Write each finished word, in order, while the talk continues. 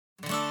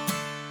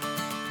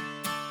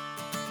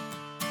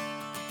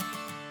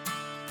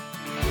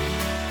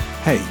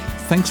Hey,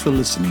 thanks for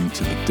listening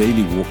to the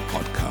Daily Walk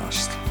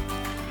podcast.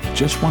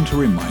 Just want to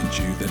remind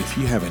you that if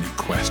you have any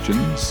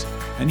questions,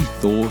 any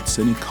thoughts,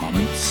 any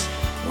comments,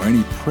 or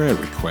any prayer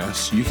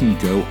requests, you can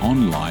go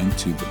online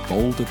to the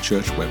Boulder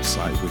Church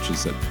website, which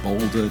is at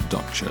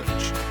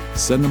boulder.church.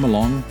 Send them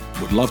along.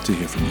 Would love to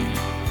hear from you.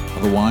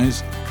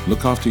 Otherwise,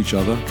 look after each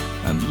other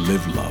and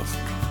live love.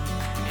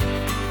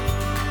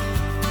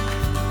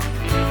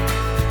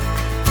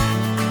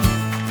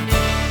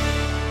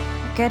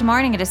 Good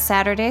morning. It is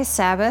Saturday,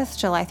 Sabbath,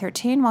 July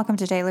 13. Welcome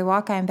to Daily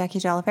Walk. I'm Becky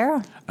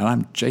DeOlivero. And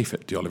I'm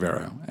Japhet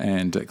DeOlivero.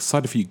 And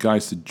excited for you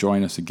guys to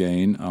join us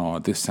again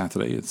this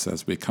Saturday. It's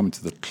as we're coming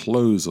to the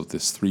close of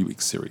this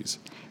 3-week series.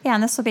 Yeah,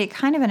 and this will be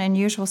kind of an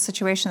unusual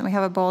situation that we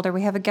have at Boulder.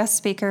 We have a guest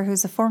speaker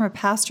who's a former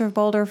pastor of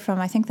Boulder from,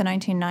 I think, the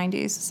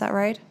 1990s. Is that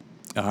right?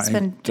 It's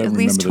been at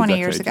least 20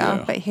 years ago,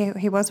 yeah. But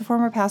he was a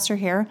former pastor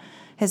here.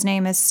 His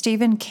name is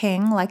Stephen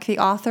King, like the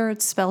author.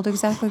 It's spelled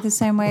exactly the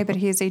same way, but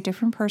he is a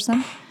different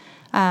person.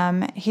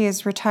 He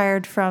is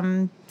retired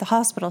from the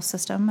hospital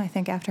system, I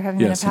think, after having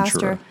been a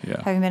pastor,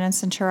 having been in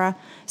Centura.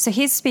 So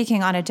he's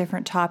speaking on a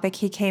different topic.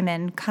 He came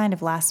in kind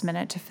of last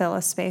minute to fill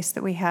a space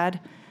that we had.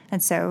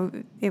 And so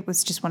it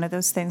was just one of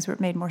those things where it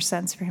made more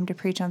sense for him to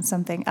preach on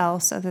something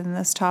else other than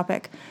this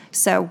topic.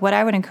 So what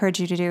I would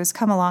encourage you to do is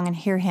come along and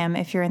hear him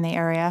if you're in the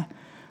area.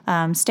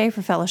 Stay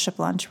for fellowship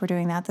lunch. We're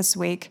doing that this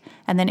week.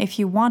 And then if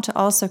you want to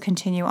also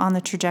continue on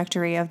the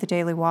trajectory of the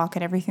daily walk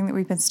and everything that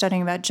we've been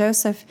studying about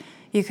Joseph,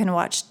 you can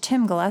watch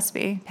Tim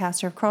Gillespie,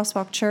 pastor of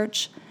Crosswalk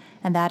Church,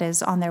 and that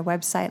is on their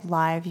website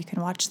live. You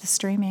can watch the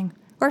streaming.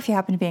 Or if you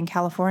happen to be in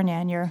California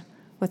and you're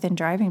within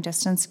driving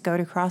distance, go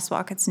to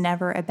Crosswalk. It's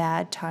never a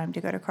bad time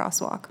to go to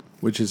Crosswalk.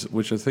 Which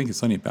I think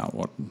is only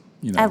about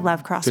I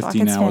love Crosswalk.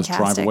 15 it's hours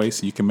fantastic. drive away,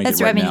 so you can make it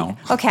right now.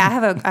 Okay,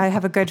 I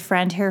have a good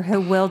friend here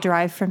who will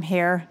drive from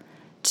here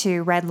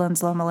to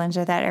Redlands, Loma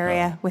Linda, that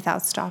area,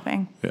 without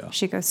stopping. Yeah.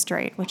 She goes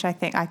straight, which I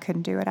think I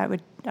couldn't do it. I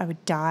would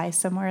die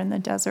somewhere in the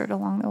desert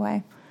along the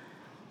way.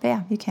 But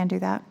yeah, you can do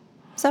that.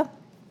 So.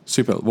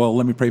 Super. Well,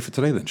 let me pray for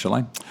today then, shall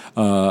I?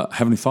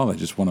 Heavenly Father, I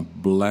just want to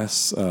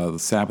bless the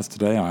Sabbath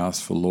today. I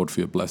ask for, Lord, for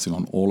your blessing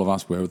on all of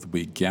us, wherever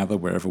we gather,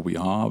 wherever we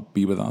are.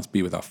 Be with us,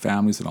 be with our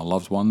families and our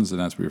loved ones.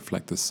 And as we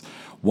reflect this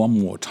one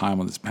more time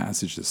on this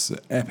passage, this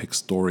epic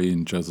story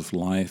in Joseph's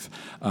life,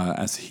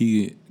 as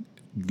he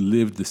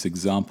lived this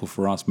example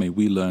for us, may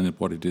we learn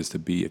what it is to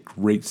be a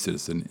great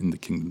citizen in the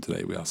kingdom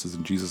today. We ask this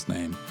in Jesus'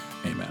 name.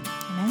 Amen.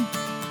 Amen.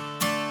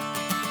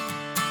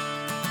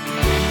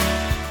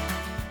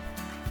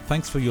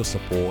 Thanks for your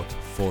support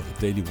for the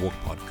Daily Walk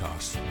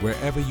podcast.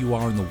 Wherever you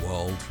are in the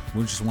world,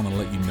 we just want to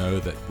let you know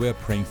that we're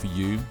praying for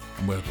you,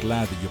 and we're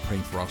glad that you're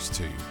praying for us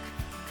too.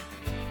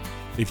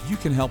 If you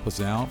can help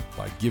us out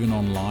by giving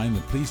online,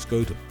 then please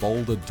go to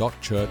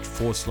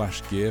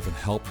boulder.church/give and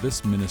help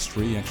this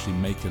ministry actually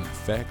make an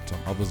effect on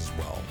others as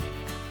well.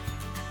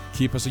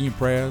 Keep us in your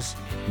prayers,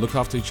 look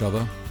after each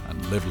other,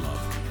 and live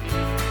love.